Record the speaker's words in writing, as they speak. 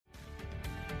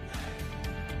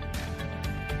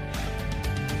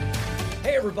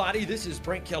Hey everybody, this is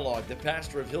Brent Kellogg, the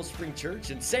pastor of Hill Spring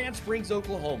Church in Sand Springs,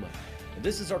 Oklahoma. And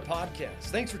this is our podcast.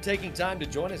 Thanks for taking time to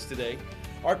join us today.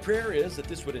 Our prayer is that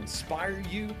this would inspire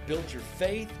you, build your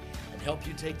faith, and help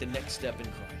you take the next step in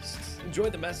Christ. Enjoy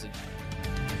the message.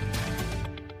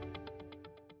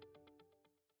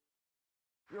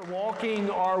 We're walking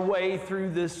our way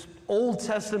through this Old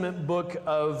Testament book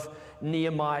of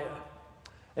Nehemiah.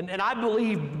 And I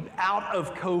believe out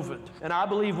of COVID, and I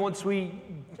believe once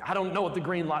I don't know what the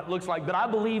green light looks like, but I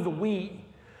believe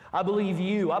I believe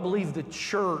you, I believe the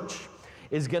church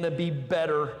is going to be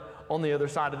better on the other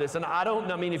side of this. And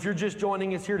if you're just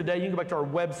joining us here today, you can go back to our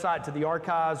website, to the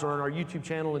archives, or on our YouTube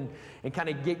channel and kind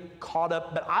of get caught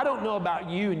up. But I don't know about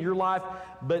you and your life,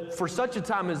 but for such a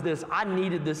time as this, I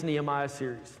needed this Nehemiah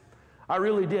series. I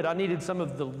really did. I needed some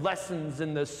of the lessons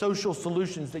and the social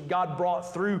solutions that God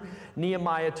brought through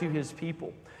Nehemiah to his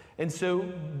people. And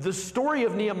so the story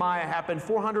of Nehemiah happened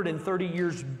 430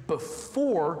 years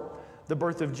before the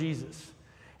birth of Jesus.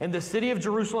 And the city of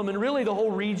Jerusalem and really the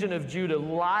whole region of Judah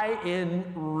lie in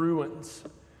ruins.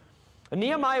 And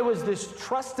Nehemiah was this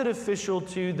trusted official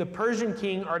to the Persian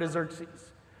king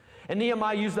Artaxerxes. And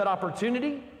Nehemiah used that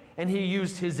opportunity, and he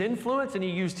used his influence, and he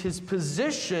used his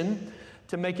position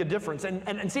to make a difference.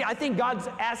 And see, I think God's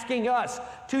asking us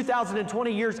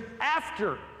 2,020 years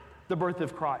after the birth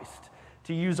of Christ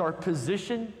to use our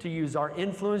position, to use our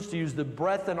influence, to use the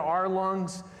breath in our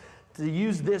lungs, to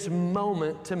use this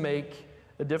moment to make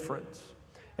a difference.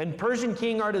 And Persian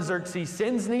King Artaxerxes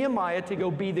sends Nehemiah to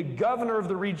go be the governor of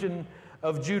the region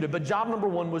of Judah. But job number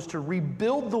one was to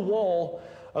rebuild the wall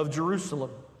of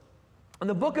Jerusalem. And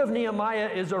the book of Nehemiah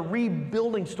is a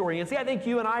rebuilding story. And see, I think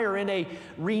you and I are in a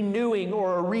renewing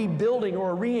or a rebuilding or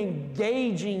a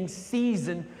re-engaging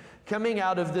season coming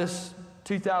out of this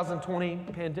 2020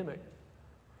 pandemic.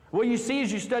 What you see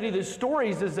as you study the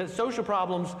stories is that social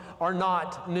problems are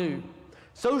not new.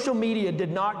 Social media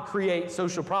did not create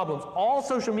social problems. All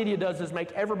social media does is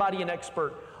make everybody an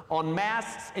expert on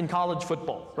masks and college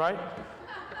football, right?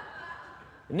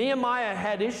 Nehemiah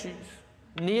had issues.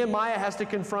 Nehemiah has to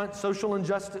confront social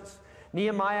injustice.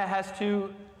 Nehemiah has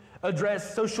to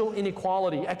address social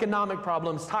inequality, economic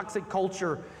problems, toxic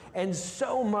culture, and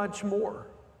so much more.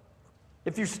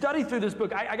 If you study through this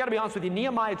book, I got to be honest with you,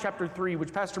 Nehemiah chapter 3,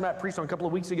 which Pastor Matt preached on a couple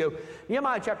of weeks ago,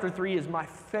 Nehemiah chapter 3 is my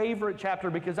favorite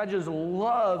chapter because I just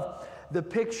love the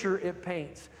picture it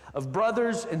paints of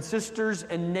brothers and sisters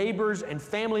and neighbors and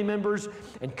family members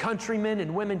and countrymen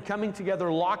and women coming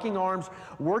together, locking arms,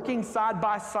 working side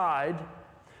by side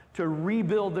to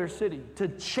rebuild their city, to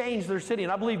change their city.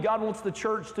 And I believe God wants the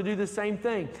church to do the same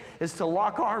thing, is to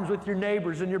lock arms with your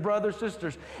neighbors and your brothers,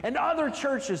 sisters, and other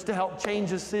churches to help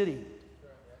change a city.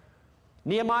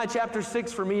 Nehemiah chapter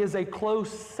 6 for me is a close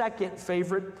second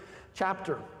favorite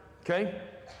chapter, okay?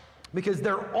 Because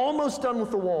they're almost done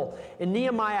with the wall, and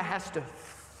Nehemiah has to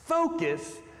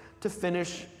focus to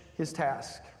finish his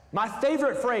task. My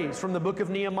favorite phrase from the book of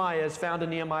Nehemiah is found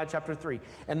in Nehemiah chapter 3,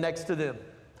 and next to them,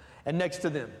 and next to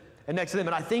them, and next to them.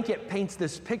 And I think it paints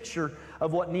this picture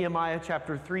of what Nehemiah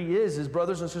chapter 3 is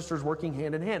brothers and sisters working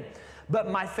hand in hand.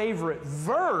 But my favorite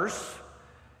verse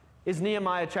is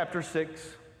Nehemiah chapter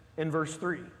 6 and verse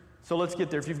 3. So let's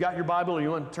get there. If you've got your Bible or you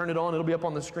want to turn it on, it'll be up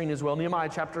on the screen as well. Nehemiah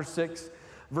chapter 6,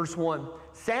 verse 1.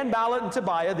 Sanballat and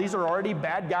Tobiah, these are already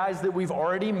bad guys that we've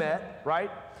already met, right?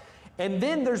 And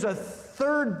then there's a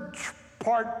third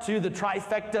part to the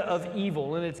trifecta of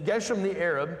evil, and it's Geshem the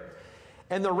Arab.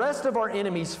 And the rest of our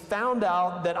enemies found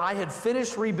out that I had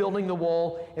finished rebuilding the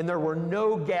wall and there were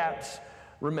no gaps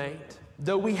remained,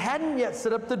 though we hadn't yet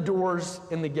set up the doors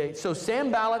and the gates. So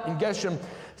Sanballat and Geshem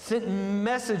sent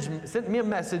me a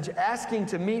message asking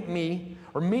to meet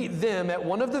them at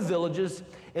one of the villages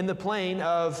in the plain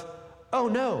of, oh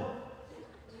no,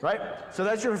 right? So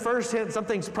that's your first hint,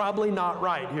 something's probably not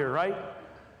right here, right?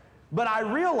 But I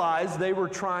realized they were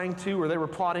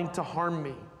plotting to harm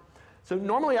me. So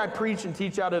normally I preach and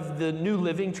teach out of the New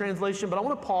Living Translation, but I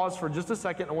want to pause for just a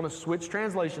second. I want to switch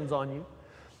translations on you.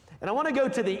 And I want to go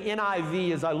to the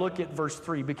NIV as I look at verse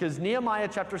 3, because Nehemiah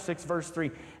chapter 6, verse 3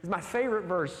 is my favorite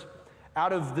verse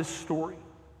out of this story.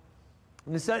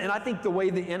 And I think the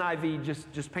way the NIV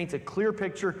just paints a clear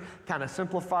picture, kind of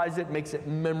simplifies it, makes it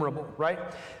memorable, right?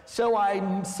 So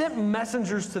I sent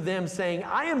messengers to them saying,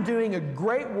 I am doing a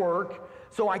great work,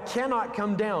 so I cannot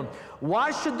come down.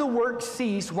 Why should the work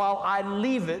cease while I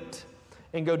leave it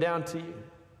and go down to you?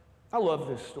 I love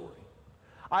this story.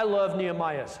 I love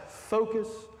Nehemiah's focus.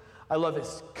 I love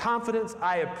his confidence.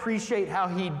 I appreciate how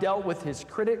he dealt with his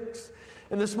critics.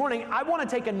 And this morning, I want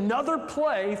to take another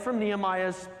play from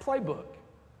Nehemiah's playbook.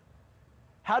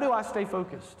 How do I stay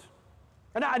focused?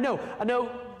 And I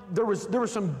know there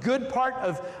was some good part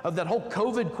of that whole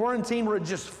COVID quarantine where it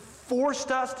just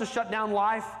forced us to shut down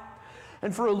life.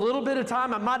 And for a little bit of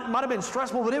time, it might have been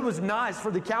stressful, but it was nice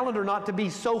for the calendar not to be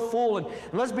so full. And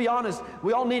let's be honest,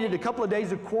 we all needed a couple of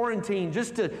days of quarantine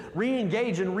just to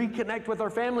re-engage and reconnect with our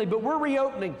family. But we're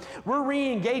reopening. We're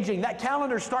re-engaging. That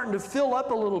calendar's starting to fill up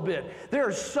a little bit. There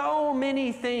are so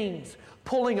many things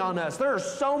pulling on us. There are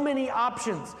so many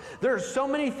options. There are so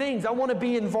many things I want to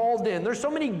be involved in. There's so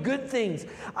many good things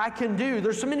I can do.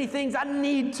 There's so many things I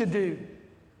need to do.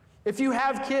 If you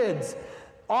have kids,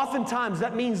 oftentimes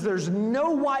that means there's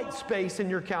no white space in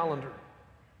your calendar.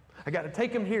 I got to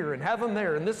take them here and have them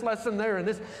there, and this lesson there, and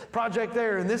this project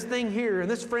there, and this thing here, and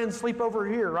this friend sleep over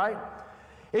here, right?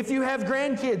 If you have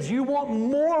grandkids, you want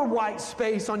more white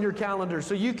space on your calendar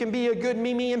so you can be a good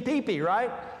Mimi and Pee-Pee, right?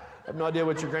 I have no idea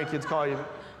what your grandkids call you.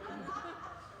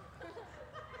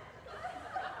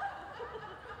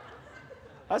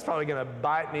 That's probably going to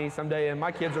bite me someday, and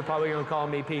my kids are probably going to call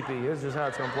me Pee-Pee. This is just how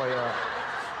it's going to play out.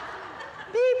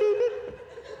 Beep, beep, beep.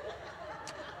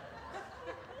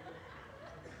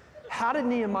 How did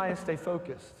Nehemiah stay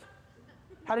focused?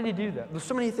 How did he do that? There's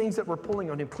so many things that were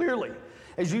pulling on him. Clearly,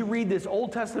 as you read this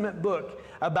Old Testament book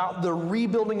about the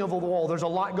rebuilding of the wall, there's a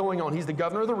lot going on. He's the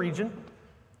governor of the region.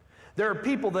 There are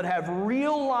people that have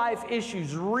real life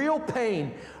issues, real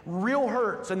pain, real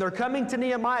hurts, and they're coming to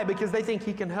Nehemiah because they think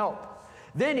he can help.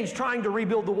 Then he's trying to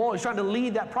rebuild the wall. He's trying to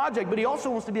lead that project, but he also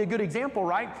wants to be a good example,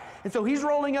 right? And so he's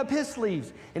rolling up his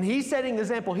sleeves, and he's setting the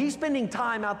example. He's spending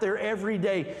time out there every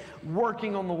day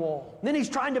working on the wall. Then he's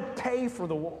trying to pay for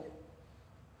the wall.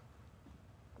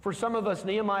 For some of us,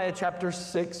 Nehemiah chapter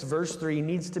 6, verse 3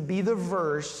 needs to be the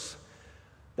verse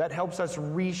that helps us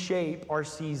reshape our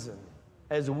season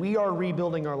as we are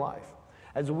rebuilding our life,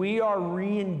 as we are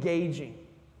re-engaging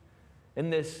in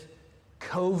this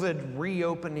COVID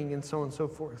reopening and so on and so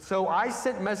forth. So I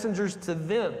sent messengers to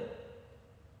them,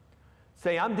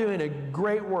 say, I'm doing a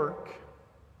great work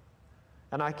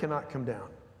and I cannot come down.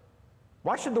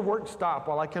 Why should the work stop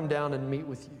while I come down and meet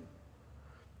with you?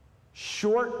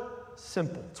 Short,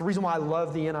 simple. It's the reason why I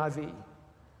love the NIV.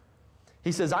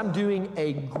 He says, I'm doing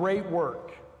a great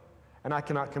work and I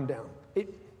cannot come down.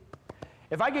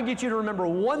 If I could get you to remember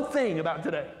one thing about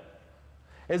today,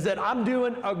 is that I'm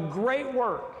doing a great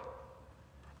work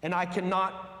and I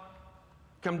cannot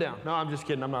come down. No, I'm just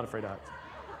kidding. I'm not afraid of heights.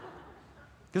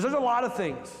 Because there's a lot of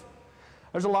things.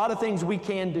 There's a lot of things we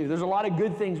can do. There's a lot of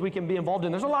good things we can be involved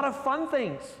in. There's a lot of fun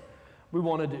things we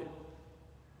want to do.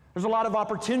 There's a lot of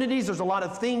opportunities. There's a lot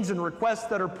of things and requests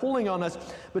that are pulling on us.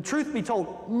 But truth be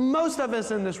told, most of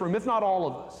us in this room, if not all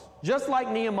of us, just like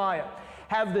Nehemiah,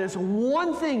 have this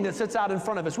one thing that sits out in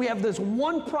front of us. We have this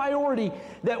one priority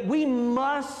that we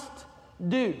must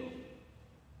do.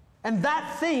 And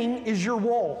that thing is your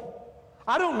wall.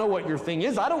 I don't know what your thing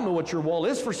is. I don't know what your wall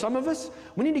is. For some of us,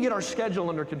 we need to get our schedule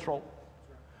under control.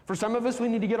 For some of us, we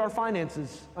need to get our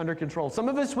finances under control. Some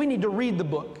of us, we need to read the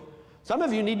book. Some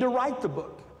of you need to write the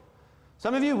book.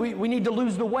 Some of you, we need to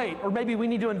lose the weight, or maybe we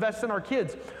need to invest in our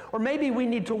kids, or maybe we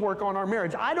need to work on our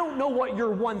marriage. I don't know what your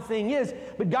one thing is,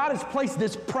 but God has placed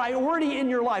this priority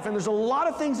in your life, and there's a lot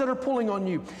of things that are pulling on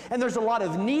you, and there's a lot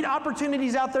of neat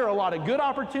opportunities out there, a lot of good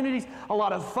opportunities, a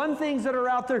lot of fun things that are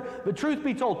out there, but truth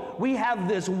be told, we have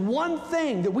this one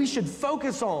thing that we should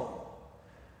focus on.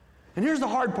 And here's the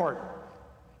hard part.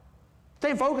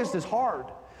 Staying focused is hard.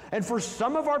 And for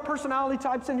some of our personality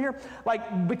types in here,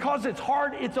 like, because it's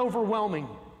hard, it's overwhelming.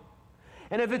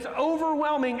 And if it's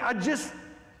overwhelming, I just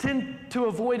tend to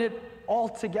avoid it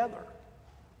altogether.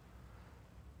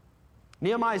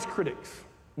 Nehemiah's critics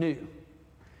knew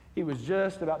he was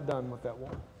just about done with that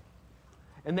wall.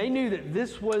 And they knew that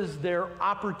this was their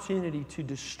opportunity to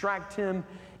distract him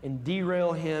and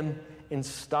derail him and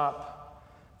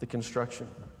stop the construction.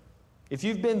 If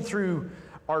you've been through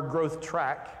our growth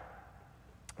track,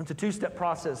 it's a two-step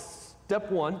process. Step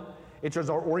one, it's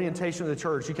our orientation of the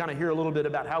church. You kind of hear a little bit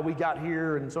about how we got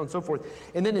here and so on and so forth.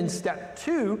 And then in step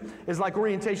two is like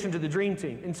orientation to the dream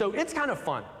team. And so it's kind of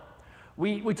fun.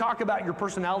 We talk about your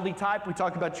personality type. We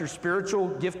talk about your spiritual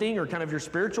gifting or kind of your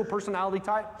spiritual personality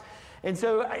type. And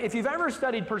so if you've ever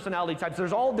studied personality types,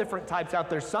 there's all different types out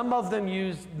there. Some of them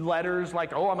use letters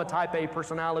like, oh, I'm a type A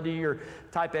personality, or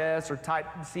type S, or type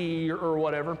C, or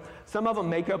whatever. Some of them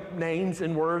make up names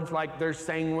and words like there's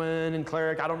sanguine and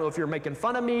cleric. I don't know if you're making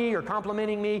fun of me or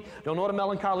complimenting me. Don't know what a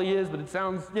melancholy is, but it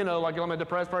sounds, like I'm a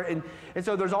depressed person. And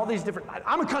so there's all these different,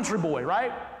 I'm a country boy,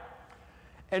 right?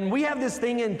 And we have this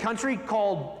thing in country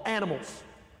called animals.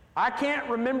 I can't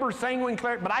remember sanguine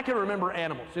cleric, but I can remember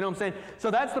animals. You know what I'm saying?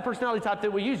 So that's the personality type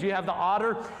that we use. You have the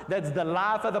otter, that's the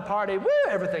life of the party. Woo,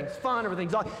 everything's fun,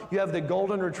 everything's on. You have the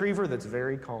golden retriever that's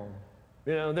very calm.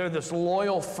 You know, they're this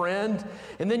loyal friend.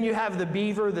 And then you have the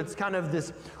beaver that's kind of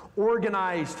this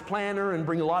organized planner and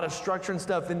bring a lot of structure and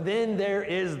stuff. And then there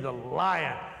is the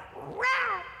lion.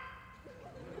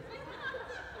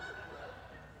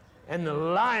 And the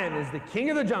lion is the king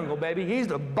of the jungle, baby. He's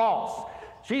the boss.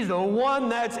 She's the one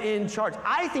that's in charge.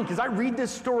 I think, as I read this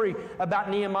story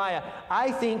about Nehemiah,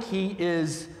 I think he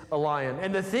is a lion.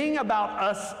 And the thing about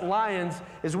us lions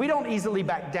is we don't easily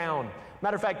back down.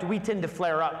 Matter of fact, we tend to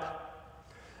flare up.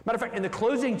 Matter of fact, in the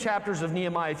closing chapters of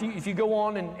Nehemiah, if you go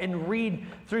on and read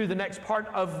through the next part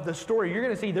of the story, you're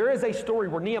going to see there is a story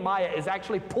where Nehemiah is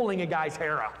actually pulling a guy's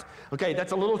hair out. Okay,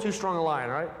 that's a little too strong a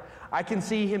lion, right? I can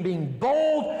see him being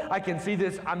bold. I can see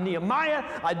this. I'm Nehemiah.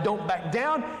 I don't back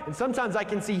down. And sometimes I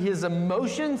can see his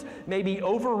emotions maybe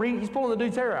overreach. He's pulling the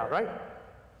dude's hair out, right?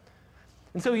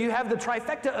 And so you have the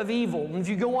trifecta of evil. And if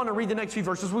you go on and read the next few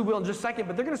verses, we will in just a second,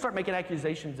 but they're going to start making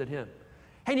accusations at him.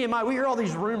 Hey, Nehemiah, we hear all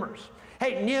these rumors.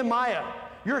 Hey, Nehemiah,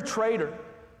 you're a traitor.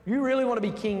 You really want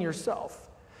to be king yourself.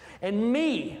 And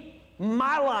me,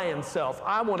 my lion self,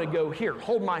 I want to go here,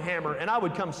 hold my hammer, and I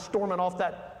would come storming off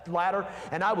that ladder,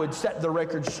 and I would set the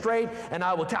record straight, and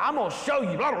I would I'm going to show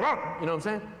you, blah, blah, blah. You know what I'm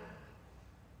saying?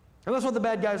 And that's what the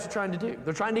bad guys are trying to do.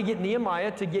 They're trying to get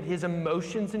Nehemiah to get his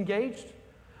emotions engaged.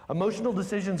 Emotional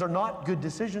decisions are not good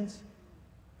decisions.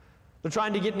 They're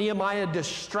trying to get Nehemiah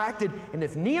distracted. And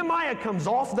if Nehemiah comes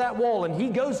off that wall and he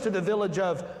goes to the village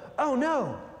of, oh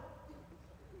no,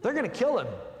 they're going to kill him.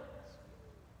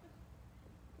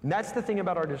 And that's the thing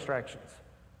about our distractions.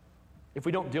 If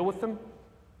we don't deal with them,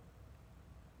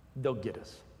 they'll get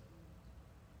us.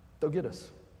 They'll get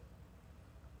us.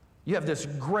 You have this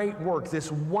great work,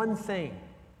 this one thing.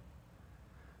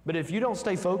 But if you don't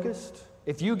stay focused,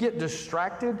 if you get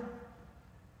distracted,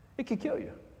 it could kill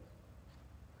you.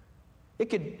 It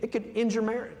could end your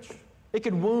marriage. It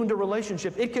could wound a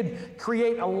relationship. It could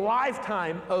create a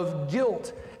lifetime of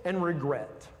guilt and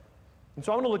regret. And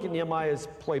so I want to look at Nehemiah's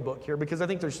playbook here because I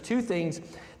think there's two things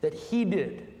that he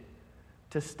did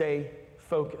to stay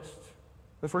focused.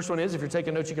 The first one is, if you're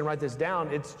taking notes, you can write this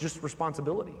down. It's just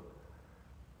responsibility.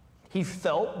 He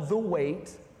felt the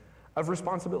weight of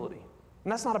responsibility.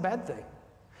 And that's not a bad thing.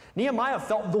 Nehemiah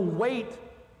felt the weight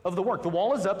of the work. The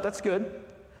wall is up, that's good.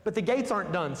 But the gates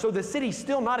aren't done. So the city's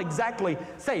still not exactly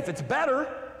safe. It's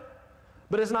better,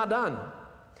 but it's not done.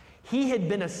 He had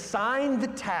been assigned the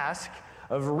task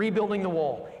of rebuilding the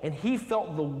wall, and he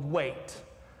felt the weight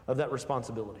of that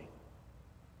responsibility.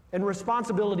 And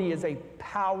responsibility is a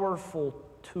powerful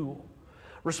tool.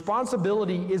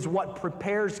 Responsibility is what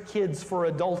prepares kids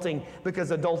for adulting because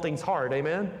adulting's hard,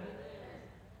 amen?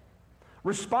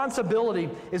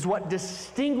 Responsibility is what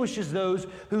distinguishes those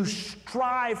who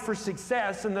strive for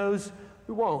success and those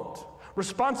who won't.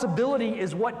 Responsibility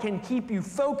is what can keep you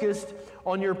focused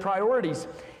on your priorities.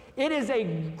 It is a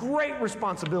great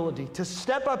responsibility to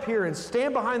step up here and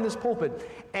stand behind this pulpit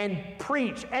and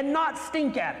preach and not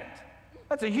stink at it.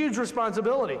 That's a huge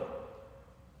responsibility.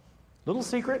 Little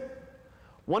secret,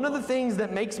 one of the things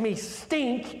that makes me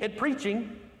stink at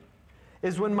preaching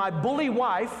is when my bully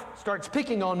wife starts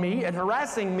picking on me and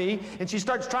harassing me, and she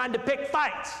starts trying to pick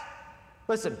fights.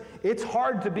 Listen, it's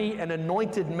hard to be an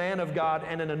anointed man of God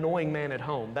and an annoying man at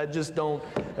home. That just don't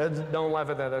laugh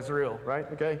at that. That's real, right?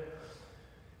 Okay?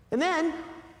 And then,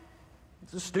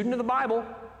 it's a student of the Bible,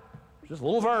 just a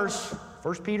little verse,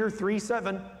 1 Peter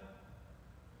 3:7.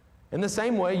 In the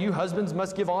same way, you husbands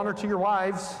must give honor to your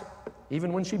wives,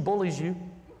 even when she bullies you.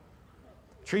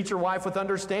 Treat your wife with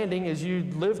understanding as you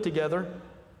live together.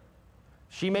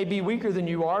 She may be weaker than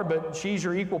you are, but she's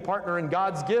your equal partner in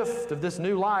God's gift of this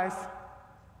new life.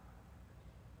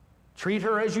 Treat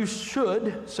her as you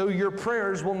should, so your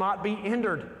prayers will not be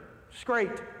hindered. It's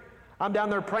great. I'm down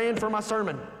there praying for my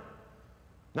sermon.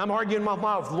 And I'm arguing with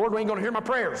my wife. The Lord ain't going to hear my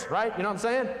prayers, right? You know what I'm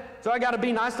saying? So I got to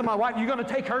be nice to my wife. You going to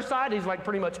take her side? He's like,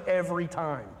 pretty much every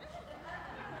time.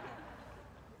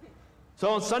 So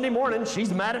on Sunday morning,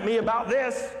 she's mad at me about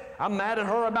this. I'm mad at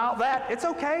her about that. It's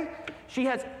okay. She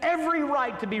has every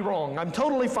right to be wrong. I'm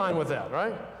totally fine with that,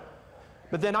 right?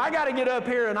 But then I got to get up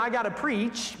here and I got to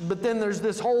preach, but then there's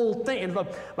this whole thing.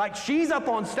 Like she's up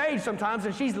on stage sometimes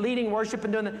and she's leading worship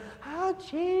and doing the, oh,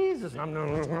 Jesus.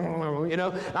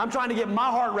 I'm trying to get my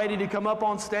heart ready to come up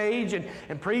on stage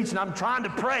and preach, and I'm trying to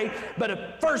pray.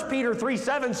 But 1 Peter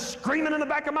 3:7 screaming in the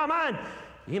back of my mind,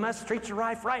 you must treat your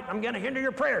wife right. I'm going to hinder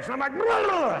your prayers. And I'm like, blah, blah,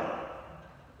 blah.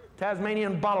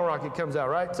 Tasmanian bottle rocket comes out,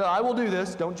 right? So I will do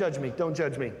this. Don't judge me. Don't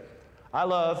judge me. I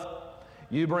love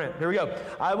You, Brent. Here we go.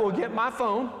 I will get my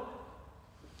phone.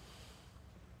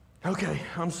 Okay,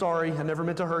 I'm sorry. I never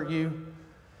meant to hurt you.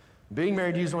 Being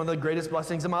married to you is one of the greatest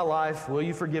blessings in my life. Will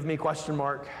you forgive me? ?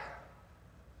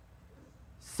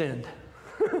 Send.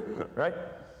 Right?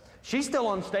 She's still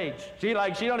on stage. She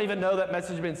don't even know that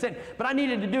message has been sent. But I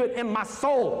needed to do it in my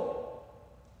soul.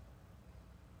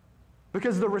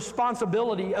 Because the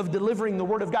responsibility of delivering the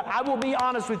Word of God, I will be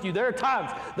honest with you, there are times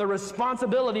the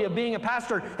responsibility of being a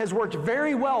pastor has worked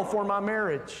very well for my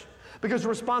marriage. Because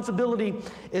responsibility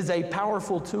is a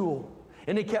powerful tool.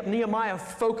 And it kept Nehemiah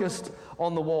focused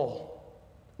on the wall.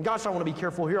 Gosh, I want to be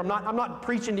careful here. I'm not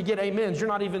preaching to get amens. You're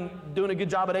not even doing a good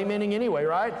job at amening anyway,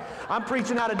 right? I'm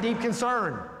preaching out of deep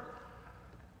concern.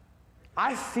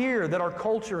 I fear that our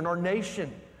culture and our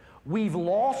nation, we've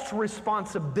lost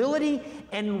responsibility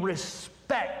and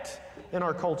respect in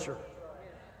our culture.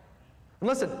 And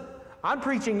listen, I'm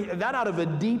preaching that out of a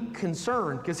deep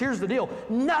concern, because here's the deal.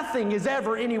 Nothing is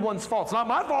ever anyone's fault. It's not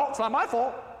my fault. It's not my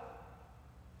fault.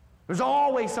 There's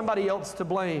always somebody else to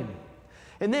blame.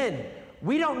 And then,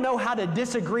 we don't know how to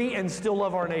disagree and still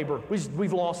love our neighbor.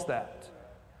 We've lost that.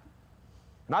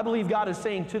 And I believe God is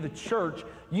saying to the church,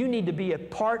 you need to be a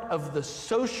part of the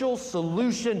social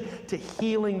solution to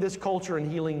healing this culture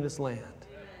and healing this land.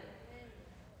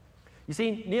 You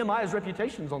see, Nehemiah's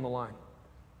reputation's on the line.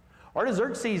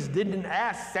 Artaxerxes didn't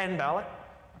ask Sanballat.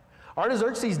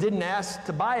 Artaxerxes didn't ask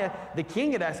Tobiah. The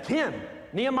king had asked him.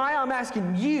 Nehemiah, I'm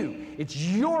asking you. It's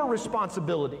your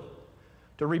responsibility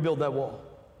to rebuild that wall.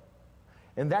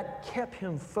 And that kept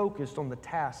him focused on the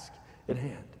task at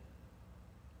hand.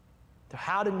 So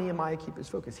how did Nehemiah keep his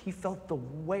focus? He felt the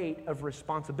weight of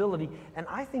responsibility, and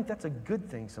I think that's a good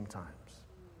thing sometimes.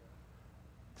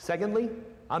 Secondly,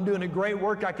 I'm doing a great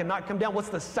work, I cannot come down. What's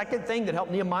the second thing that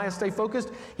helped Nehemiah stay focused?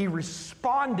 He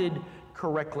responded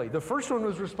correctly. The first one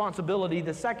was responsibility.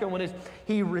 The second one is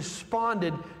he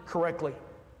responded correctly.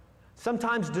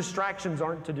 Sometimes distractions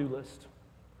aren't to-do lists.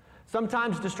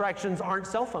 Sometimes distractions aren't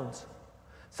cell phones.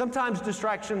 Sometimes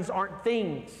distractions aren't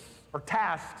things or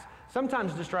tasks.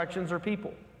 Sometimes distractions are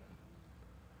people.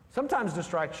 Sometimes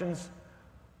distractions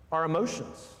are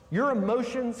emotions. Your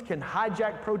emotions can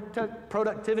hijack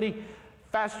productivity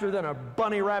faster than a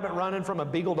bunny rabbit running from a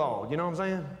beagle dog. You know what I'm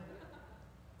saying?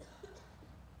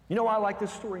 You know why I like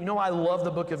this story? You know why I love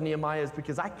the book of Nehemiah is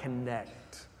because I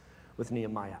connect with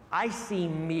Nehemiah. I see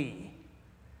me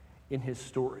in his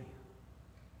story.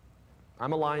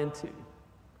 I'm a lion too.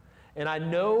 And I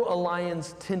know a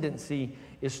lion's tendency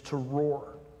is to roar.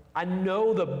 I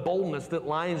know the boldness that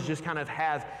lions just kind of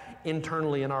have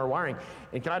internally in our wiring.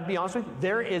 And can I be honest with you?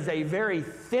 There is a very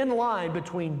thin line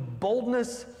between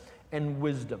boldness and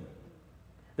wisdom.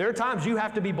 There are times you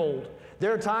have to be bold.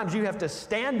 There are times you have to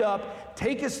stand up,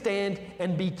 take a stand,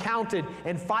 and be counted,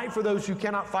 and fight for those who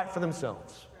cannot fight for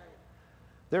themselves.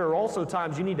 There are also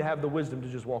times you need to have the wisdom to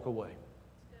just walk away.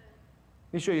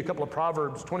 Let me show you a couple of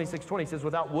Proverbs. 26:20 says,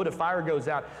 without wood a fire goes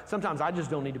out. Sometimes I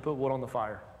just don't need to put wood on the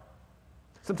fire.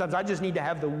 Sometimes I just need to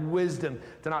have the wisdom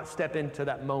to not step into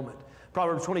that moment.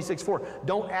 Proverbs 26:4,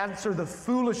 don't answer the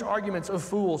foolish arguments of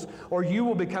fools, or you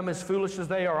will become as foolish as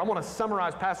they are. I want to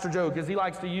summarize Pastor Joe because he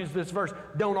likes to use this verse.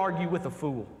 Don't argue with a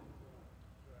fool.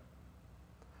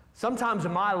 Sometimes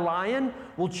my lion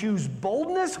will choose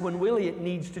boldness when really it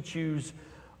needs to choose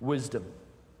wisdom.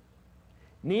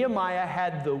 Nehemiah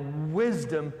had the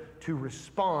wisdom to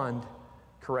respond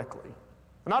correctly.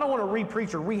 And I don't want to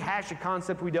re-preach or rehash a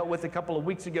concept we dealt with a couple of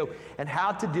weeks ago and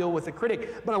how to deal with a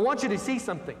critic, but I want you to see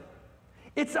something.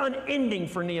 It's unending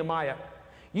for Nehemiah.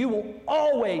 You will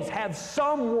always have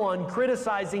someone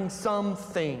criticizing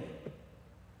something.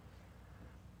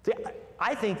 See,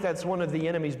 I think that's one of the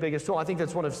enemy's biggest tools. I think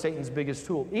that's one of Satan's biggest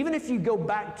tools. Even if you go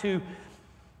back to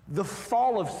the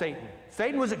fall of Satan,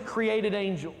 Satan was a created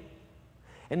angel.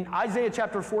 And Isaiah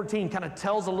chapter 14 kind of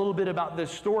tells a little bit about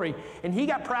this story. And he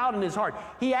got proud in his heart.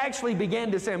 He actually began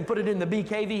to say, and put it in the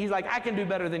BKV, he's like, I can do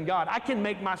better than God. I can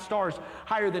make my stars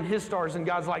higher than his stars. And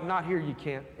God's like, not here, you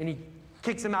can't. And he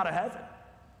kicks him out of heaven.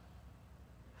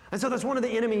 And so that's one of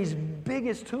the enemy's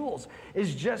biggest tools,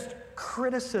 is just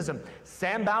criticism.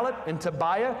 Sanballat and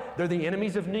Tobiah, they're the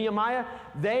enemies of Nehemiah.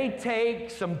 They take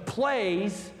some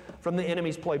plays from the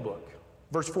enemy's playbook.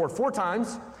 Verse 4, 4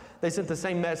 times, they sent the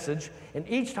same message, and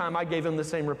each time I gave him the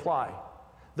same reply.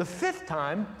 The 5th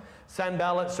time,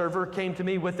 Sanballat's server came to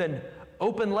me with an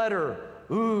open letter.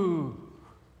 Ooh.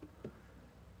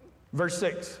 Verse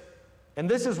 6, and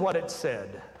this is what it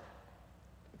said.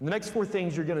 The next 4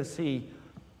 things you're going to see,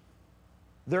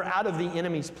 they're out of the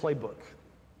enemy's playbook.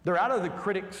 They're out of the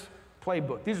critic's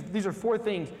playbook. These are 4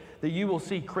 things that you will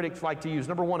see critics like to use.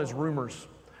 Number 1 is rumors.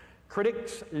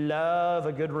 Critics love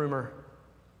a good rumor.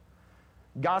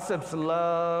 Gossips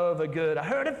love a good, I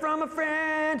heard it from a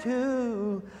friend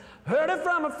who,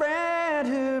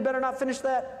 better not finish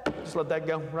that. Just let that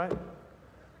go, right?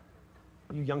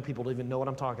 You young people don't even know what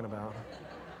I'm talking about.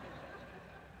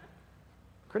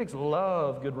 Critics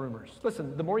love good rumors.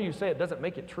 Listen, the more you say it doesn't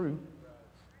make it true.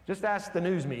 Just ask the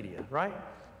news media, right?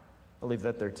 I'll leave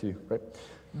that there too, right?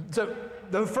 So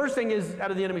the first thing is,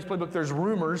 out of the enemy's playbook, there's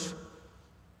rumors.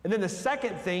 And then the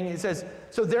second thing, it says,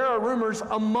 so there are rumors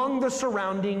among the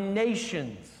surrounding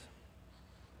nations.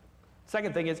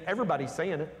 Second thing is, everybody's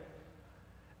saying it.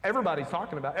 Everybody's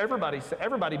talking about it.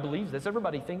 Everybody believes this.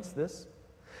 Everybody thinks this.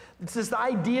 It's this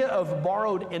idea of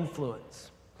borrowed influence.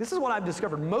 This is what I've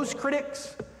discovered. Most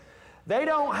critics, they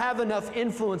don't have enough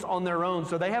influence on their own,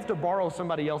 so they have to borrow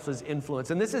somebody else's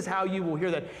influence. And this is how you will hear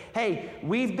that, hey,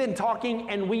 we've been talking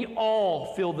and we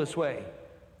all feel this way.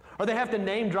 Or they have to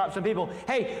name drop some people.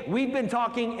 Hey, we've been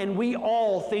talking and we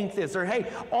all think this. Or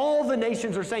hey, all the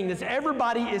nations are saying this.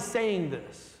 Everybody is saying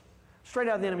this. Straight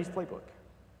out of the enemy's playbook.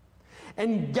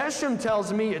 And Geshem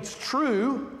tells me it's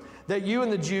true that you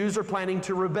and the Jews are planning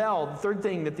to rebel. The third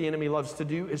thing that the enemy loves to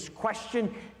do is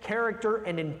question character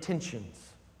and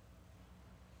intentions.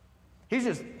 He's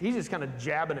just kind of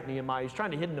jabbing at Nehemiah. He's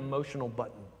trying to hit an emotional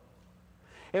button.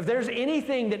 If there's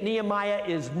anything that Nehemiah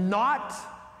is not,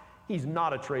 he's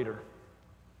not a traitor.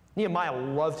 Nehemiah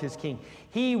loved his king.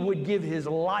 He would give his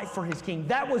life for his king.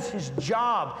 That was his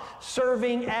job,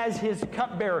 serving as his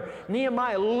cupbearer.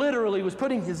 Nehemiah literally was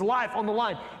putting his life on the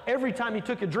line every time he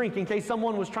took a drink in case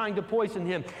someone was trying to poison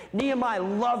him. Nehemiah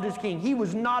loved his king. He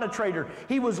was not a traitor.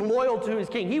 He was loyal to his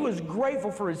king. He was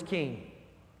grateful for his king.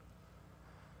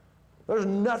 There's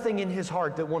nothing in his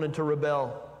heart that wanted to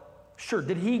rebel. Sure,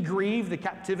 did he grieve the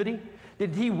captivity?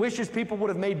 Did he wish his people would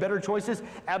have made better choices?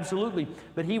 Absolutely.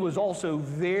 But he was also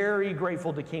very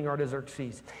grateful to King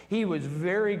Artaxerxes. He was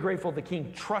very grateful the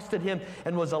king trusted him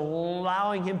and was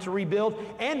allowing him to rebuild,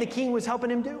 and the king was helping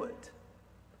him do it.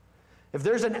 If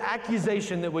there's an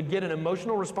accusation that would get an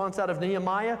emotional response out of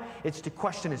Nehemiah, it's to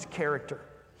question his character.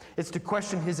 It's to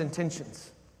question his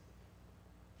intentions.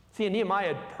 See,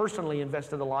 Nehemiah had personally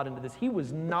invested a lot into this. He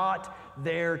was not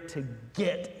there to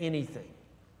get anything.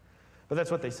 But that's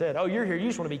what they said. Oh, you're here. You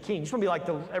just want to be king. You just want to be like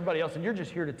everybody else, and you're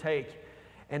just here to take.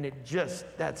 And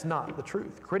that's not the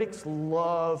truth. Critics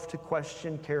love to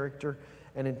question character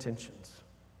and intentions.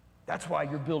 That's why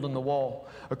you're building the wall.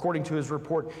 According to his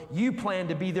report, you plan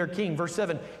to be their king. Verse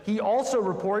 7, he also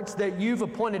reports that you've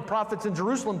appointed prophets in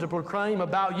Jerusalem to proclaim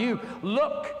about you.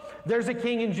 Look, there's a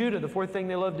king in Judah. The fourth thing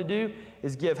they love to do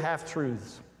is give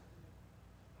half-truths.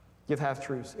 Give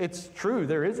half-truths. It's true,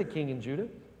 there is a king in Judah.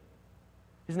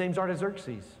 His name's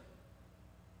Artaxerxes.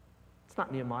 It's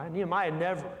not Nehemiah. Nehemiah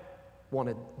never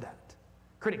wanted that.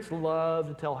 Critics love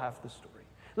to tell half the story.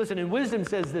 Listen, and wisdom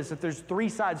says this, that there's three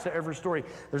sides to every story.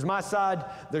 There's my side,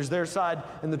 there's their side,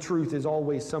 and the truth is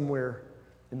always somewhere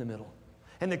in the middle.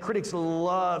 And the critics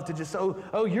love to just,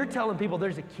 oh, you're telling people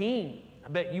there's a king. I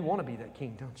bet you want to be that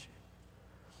king, don't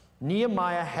you?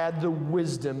 Nehemiah had the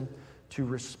wisdom to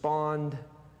respond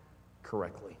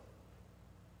correctly.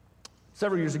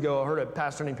 Several years ago, I heard a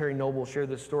pastor named Perry Noble share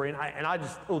this story, and I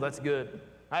just, that's good.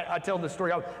 I tell this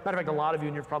story. Matter of fact, a lot of you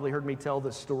in here have probably heard me tell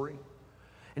this story.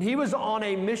 And he was on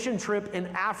a mission trip in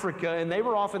Africa, and they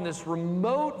were off in this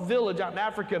remote village out in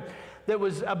Africa that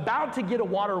was about to get a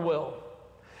water well.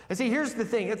 And see, here's the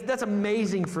thing. That's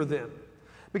amazing for them.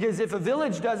 Because if a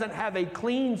village doesn't have a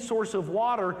clean source of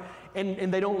water,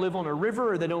 and they don't live on a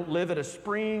river, or they don't live at a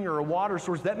spring or a water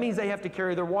source, that means they have to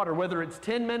carry their water, whether it's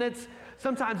 10 minutes,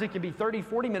 sometimes it can be 30,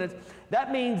 40 minutes.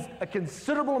 That means a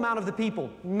considerable amount of the people,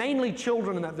 mainly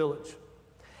children in that village,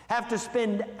 have to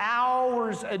spend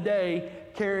hours a day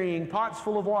carrying pots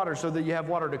full of water so that you have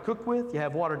water to cook with, you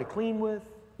have water to clean with,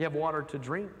 you have water to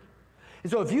drink.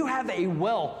 And so if you have a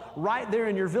well right there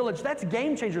in your village, that's a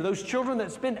game changer. Those children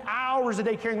that spend hours a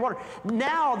day carrying water,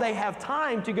 now they have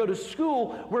time to go to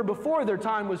school where before their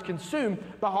time was consumed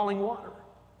by hauling water.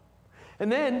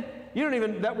 And then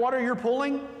that water you're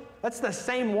pulling, that's the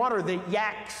same water that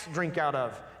yaks drink out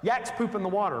of. Yaks poop in the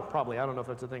water, probably. I don't know if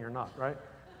that's a thing or not, right?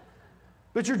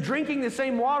 But you're drinking the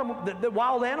same water that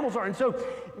wild animals are. And so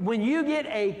when you get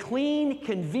a clean,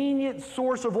 convenient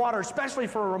source of water, especially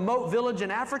for a remote village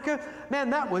in Africa, man,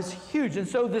 that was huge. And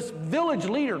so this village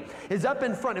leader is up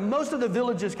in front, and most of the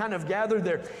villages kind of gathered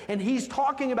there. And he's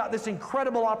talking about this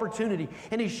incredible opportunity,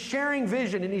 and he's sharing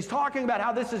vision, and he's talking about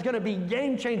how this is going to be a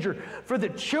game changer for the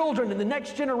children and the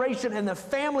next generation and the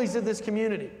families of this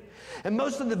community. And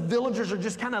most of the villagers are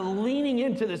just kind of leaning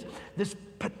into this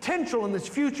potential and this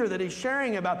future that he's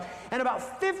sharing about. And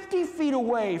about 50 feet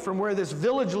away from where this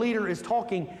village leader is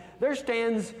talking, there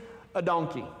stands a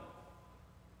donkey.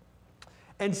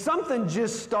 And something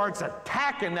just starts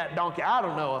attacking that donkey. I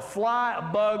don't know, a fly, a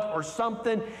bug, or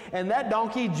something. And that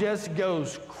donkey just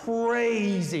goes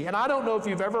crazy. And I don't know if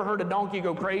you've ever heard a donkey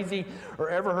go crazy or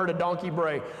ever heard a donkey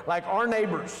bray. Like our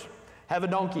neighbors have a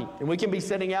donkey, and we can be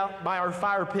sitting out by our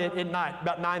fire pit at night,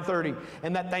 about 9:30,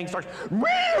 and that thing starts,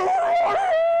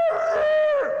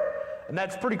 and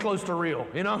that's pretty close to real,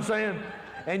 you know what I'm saying?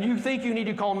 And you think you need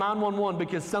to call 911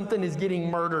 because something is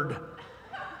getting murdered.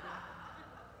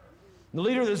 The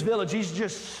leader of this village, he's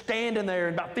just standing there,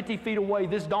 and about 50 feet away,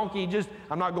 this donkey just,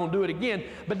 I'm not going to do it again,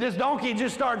 but this donkey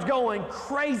just starts going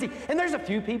crazy. And there's a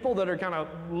few people that are kind of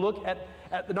look at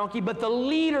the donkey, but the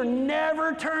leader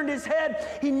never turned his head.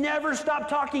 He never stopped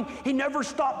talking. He never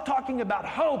stopped talking about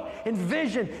hope and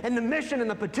vision and the mission and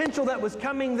the potential that was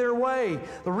coming their way.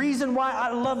 The reason why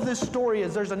I love this story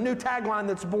is there's a new tagline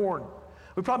that's born.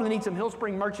 We probably need some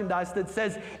Hillspring merchandise that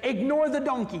says, "Ignore the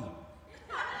donkey."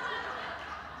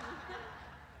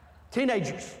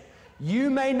 Teenagers, you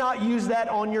may not use that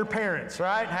on your parents,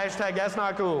 right? Hashtag that's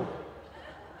not cool.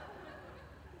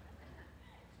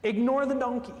 Ignore the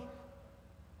donkey.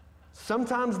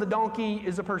 Sometimes the donkey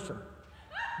is a person.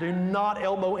 Do not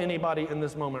elbow anybody in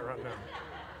this moment right now.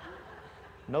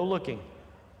 No looking.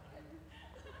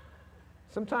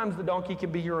 Sometimes the donkey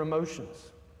can be your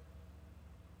emotions.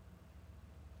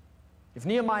 If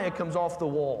Nehemiah comes off the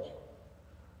wall,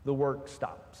 the work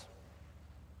stops.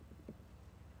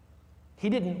 He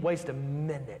didn't waste a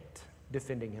minute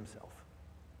defending himself.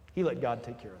 He let God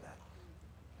take care of that.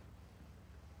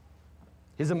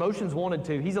 His emotions wanted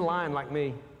to. He's a lion like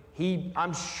me.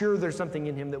 I'm sure there's something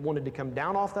in him that wanted to come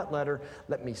down off that ladder.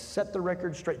 Let me set the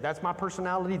record straight. That's my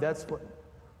personality. That's what.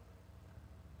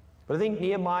 But I think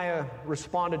Nehemiah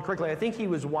responded correctly. I think he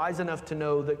was wise enough to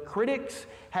know that critics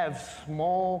have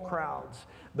small crowds,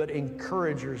 but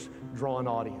encouragers draw an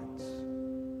audience.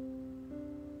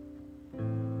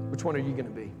 Which one are you going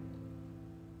to be?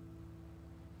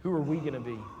 Who are we going to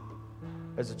be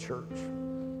as a church?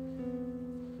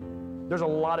 There's a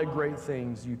lot of great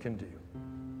things you can do.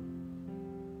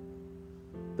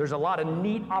 There's a lot of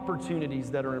neat opportunities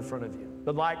that are in front of you.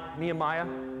 But like Nehemiah,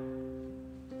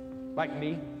 like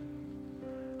me,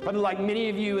 probably like many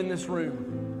of you in this room,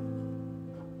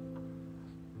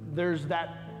 there's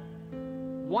that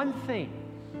one thing,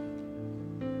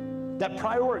 that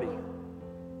priority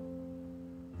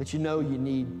that you know you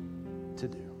need to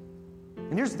do.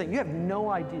 And here's the thing, you have no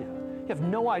idea. You have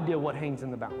no idea what hangs in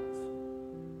the balance.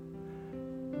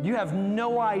 You have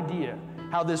no idea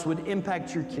how this would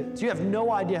impact your kids. You have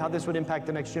no idea how this would impact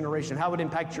the next generation, how it would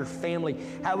impact your family,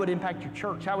 how it would impact your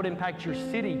church, how it would impact your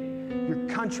city, your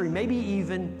country, maybe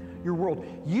even your world.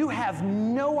 You have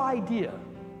no idea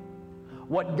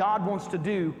what God wants to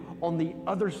do on the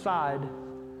other side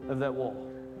of that wall.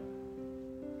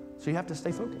 So you have to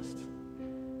stay focused.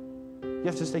 You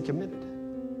have to stay committed.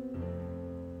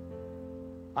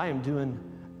 I am doing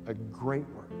a great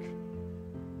work,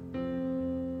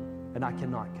 and I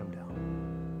cannot come down.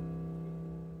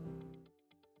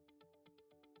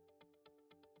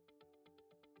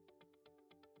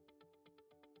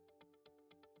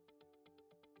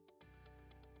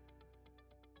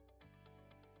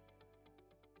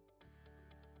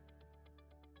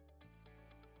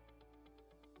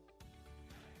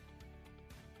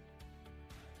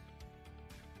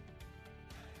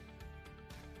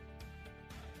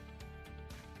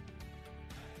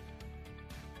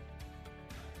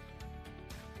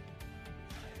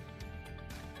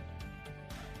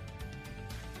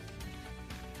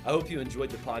 I hope you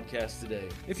enjoyed the podcast today.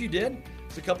 If you did,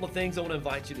 there's a couple of things I want to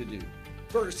invite you to do.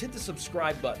 First, hit the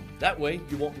subscribe button. That way,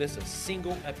 you won't miss a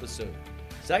single episode.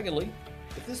 Secondly,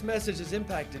 if this message has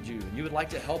impacted you and you would like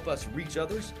to help us reach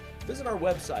others, visit our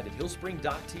website at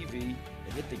hillspring.tv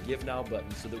and hit the Give Now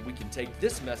button so that we can take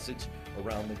this message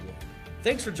around the globe.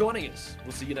 Thanks for joining us.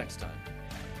 We'll see you next time.